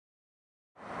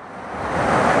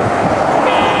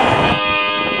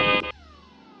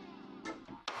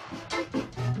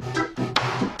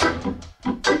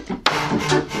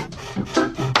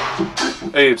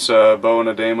Hey, it's Bo and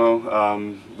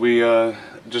Ademo. We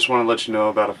just want to let you know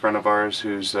about a friend of ours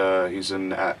who's he's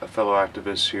a fellow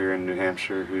activist here in New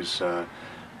Hampshire who's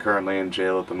currently in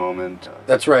jail at the moment.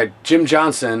 That's right. Jim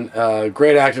Johnson,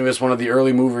 great activist, one of the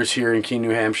early movers here in Keene, New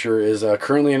Hampshire, is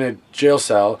currently in a jail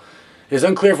cell. It's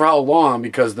unclear for how long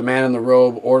because the man in the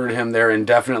robe ordered him there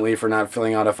indefinitely for not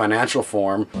filling out a financial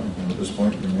form. And at this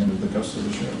point, remanded the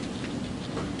custodianship.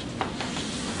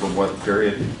 For what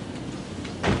period?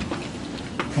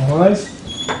 All right.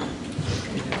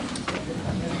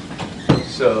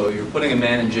 So you're putting a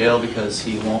man in jail because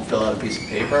he won't fill out a piece of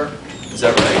paper? Is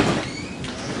that right?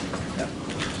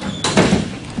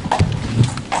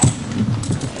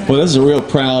 Well, this is a real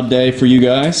proud day for you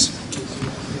guys.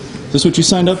 Is this what you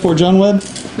signed up for, John Webb?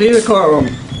 Leave the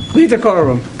courtroom. Leave the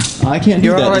courtroom. I can't do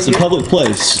You're that. all right. It's a public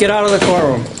place. Get out of the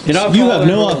courtroom. You're not You have following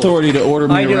no the rules. authority to order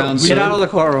me I do. around, Get sir. out of the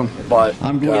courtroom. But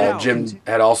I'm Jim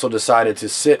had also decided to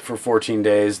sit for 14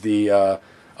 days, the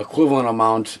equivalent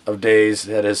amount of days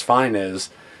that his fine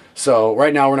is. So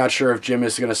right now we're not sure if Jim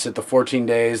is going to sit the 14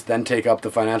 days, then take up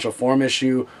the financial form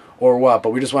issue or what.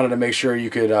 But we just wanted to make sure you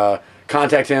could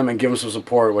contact him and give him some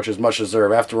support, which is much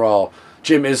deserved. After all,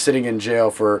 Jim is sitting in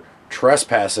jail for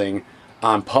trespassing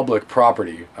on public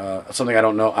property. Something I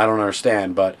don't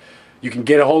understand, but you can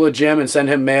get a hold of Jim and send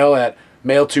him mail at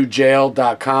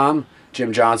mailtojail.com.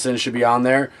 Jim Johnson should be on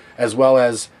there, as well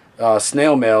as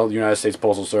snail mail, United States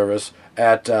Postal Service,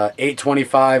 at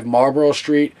 825 Marlborough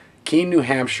Street, Keene, New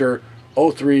Hampshire,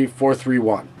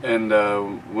 03431. And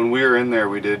when we were in there,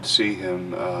 we did see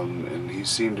him, and he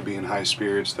seemed to be in high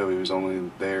spirits, though he was only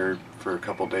there for a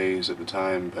couple days at the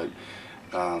time. But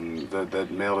that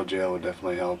mail to jail would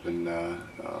definitely help and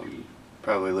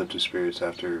probably lift his spirits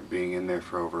after being in there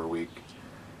for over a week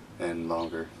and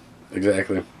longer.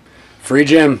 Exactly. Free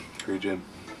Jim. Free Jim.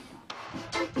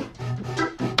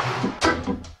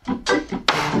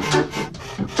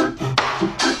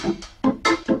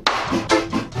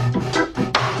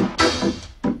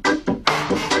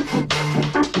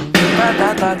 Ba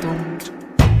da da dum.